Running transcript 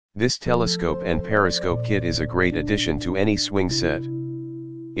This telescope and periscope kit is a great addition to any swing set.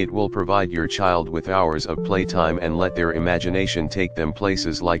 It will provide your child with hours of playtime and let their imagination take them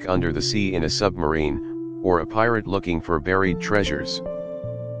places like under the sea in a submarine, or a pirate looking for buried treasures.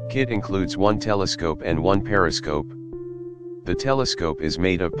 Kit includes one telescope and one periscope. The telescope is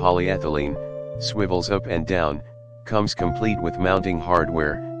made of polyethylene, swivels up and down, comes complete with mounting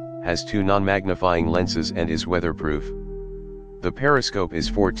hardware, has two non-magnifying lenses and is weatherproof. The periscope is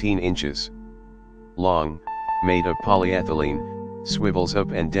 14 inches long, made of polyethylene, swivels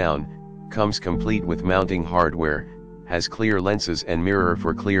up and down, comes complete with mounting hardware, has clear lenses and mirror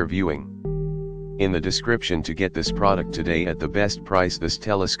for clear viewing. In the description to get this product today at the best price. This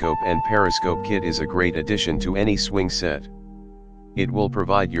telescope and periscope kit is a great addition to any swing set. It will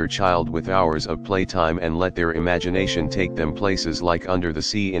provide your child with hours of playtime and let their imagination take them places like under the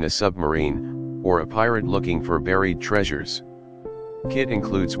sea in a submarine, or a pirate looking for buried treasures. Kit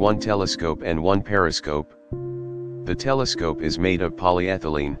includes one telescope and one periscope. The telescope is made of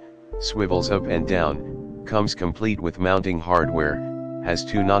polyethylene, swivels up and down, comes complete with mounting hardware, has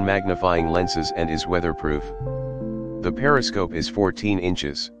two non-magnifying lenses and is weatherproof. The periscope is 14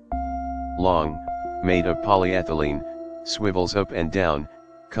 inches long, made of polyethylene, swivels up and down,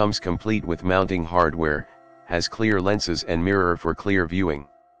 comes complete with mounting hardware, has clear lenses and mirror for clear viewing.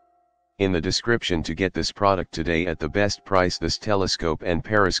 In the description to get this product today at the best price. This telescope and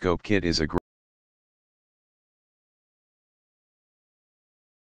periscope kit is a